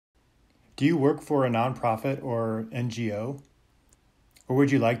Do you work for a nonprofit or NGO? Or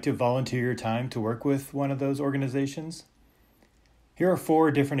would you like to volunteer your time to work with one of those organizations? Here are 4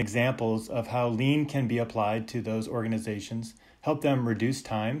 different examples of how Lean can be applied to those organizations, help them reduce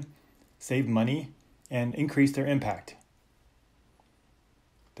time, save money, and increase their impact.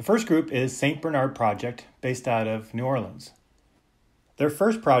 The first group is St. Bernard Project, based out of New Orleans. Their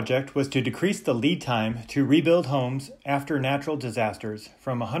first project was to decrease the lead time to rebuild homes after natural disasters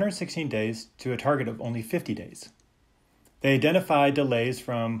from 116 days to a target of only 50 days. They identified delays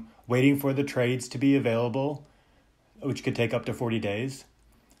from waiting for the trades to be available, which could take up to 40 days,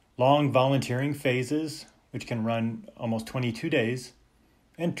 long volunteering phases, which can run almost 22 days,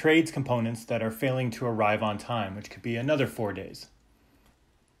 and trades components that are failing to arrive on time, which could be another 4 days.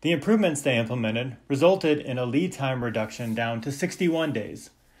 The improvements they implemented resulted in a lead time reduction down to 61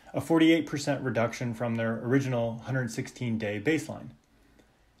 days, a 48% reduction from their original 116-day baseline,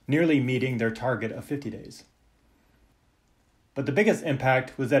 nearly meeting their target of 50 days. But the biggest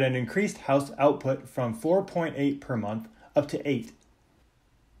impact was that it increased house output from 4.8 per month up to 8.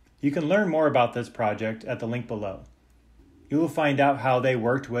 You can learn more about this project at the link below. You will find out how they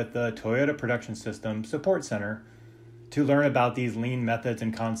worked with the Toyota Production System Support Center to learn about these lean methods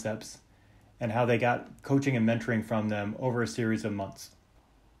and concepts, and how they got coaching and mentoring from them over a series of months.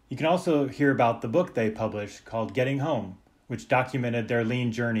 You can also hear about the book they published called Getting Home, which documented their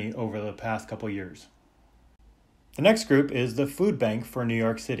lean journey over the past couple years. The next group is the Food Bank for New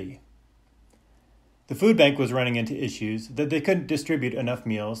York City. The food bank was running into issues that they couldn't distribute enough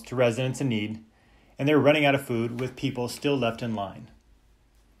meals to residents in need, and they were running out of food with people still left in line,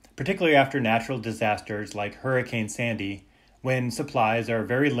 particularly after natural disasters like Hurricane Sandy, when supplies are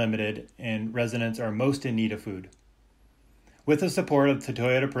very limited and residents are most in need of food. With the support of the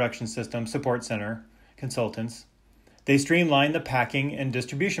Toyota Production System Support Center consultants, they streamlined the packing and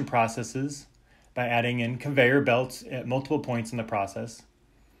distribution processes by adding in conveyor belts at multiple points in the process.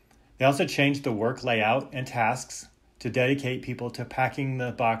 They also changed the work layout and tasks to dedicate people to packing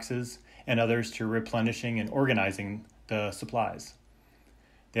the boxes and others to replenishing and organizing the supplies.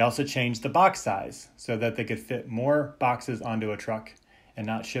 They also changed the box size so that they could fit more boxes onto a truck and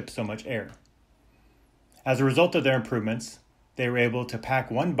not ship so much air. As a result of their improvements, they were able to pack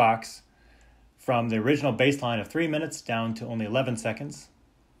one box from the original baseline of 3 minutes down to only 11 seconds.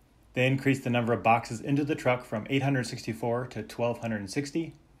 They increased the number of boxes into the truck from 864 to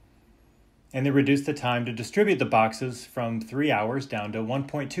 1,260. And they reduced the time to distribute the boxes from 3 hours down to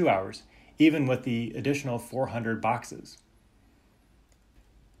 1.2 hours, even with the additional 400 boxes.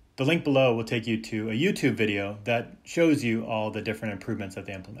 The link below will take you to a YouTube video that shows you all the different improvements that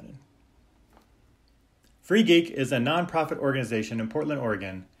they implemented. Free Geek is a nonprofit organization in Portland,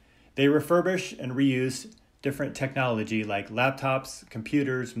 Oregon. They refurbish and reuse different technology like laptops,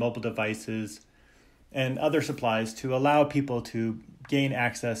 computers, mobile devices, and other supplies to allow people to gain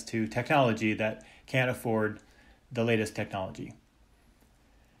access to technology that can't afford the latest technology.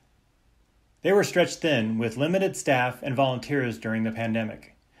 They were stretched thin with limited staff and volunteers during the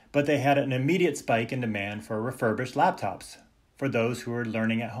pandemic, but they had an immediate spike in demand for refurbished laptops for those who were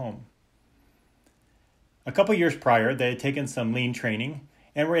learning at home. A couple years prior, they had taken some lean training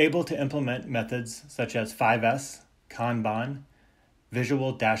and were able to implement methods such as 5S, Kanban,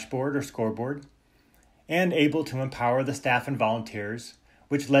 visual dashboard or scoreboard, and able to empower the staff and volunteers,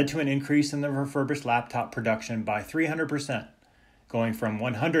 which led to an increase in the refurbished laptop production by 300%, going from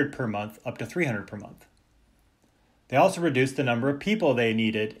 100 per month up to 300 per month. They also reduced the number of people they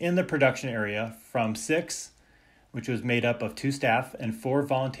needed in the production area from 6, which was made up of 2 staff and 4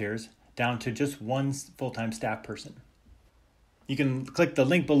 volunteers, down to just 1 full-time staff person. You can click the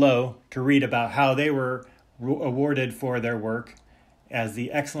link below to read about how they were awarded for their work as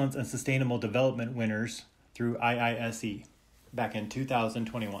the Excellence and Sustainable Development winners through IISE back in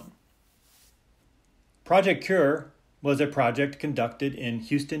 2021. Project C.U.R.E. was a project conducted in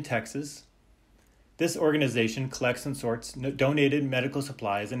Houston, Texas. This organization collects and sorts donated medical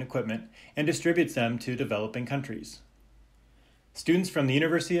supplies and equipment and distributes them to developing countries. Students from the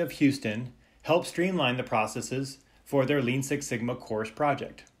University of Houston help streamline the processes for their Lean Six Sigma course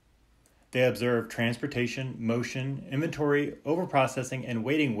project. They observe transportation, motion, inventory, overprocessing, and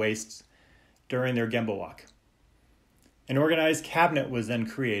waiting wastes during their Gemba walk. An organized cabinet was then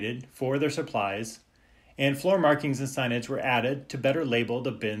created for their supplies, and floor markings and signage were added to better label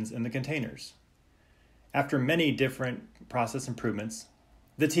the bins and the containers. After many different process improvements,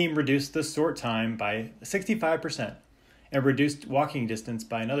 the team reduced the sort time by 65% and reduced walking distance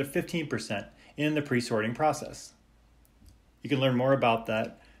by another 15% in the pre-sorting process. You can learn more about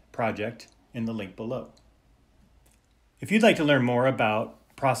that project in the link below. If you'd like to learn more about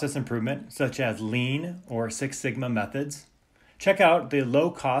process improvement, such as Lean or Six Sigma methods, check out the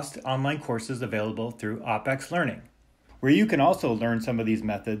low-cost online courses available through OpEx Learning, where you can also learn some of these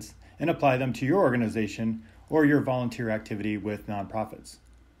methods and apply them to your organization or your volunteer activity with nonprofits.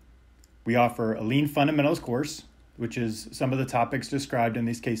 We offer a Lean Fundamentals course, which is some of the topics described in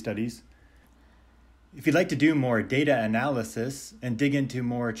these case studies. If you'd like to do more data analysis and dig into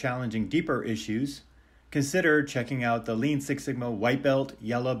more challenging, deeper issues, consider checking out the Lean Six Sigma White Belt,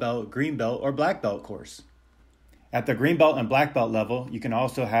 Yellow Belt, Green Belt, or Black Belt course. At the Green Belt and Black Belt level, you can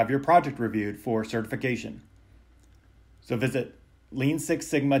also have your project reviewed for certification. So visit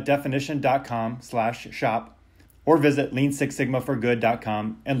leansixsigmadefinition.com/shop or visit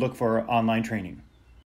leansixsigmaforgood.com and look for online training.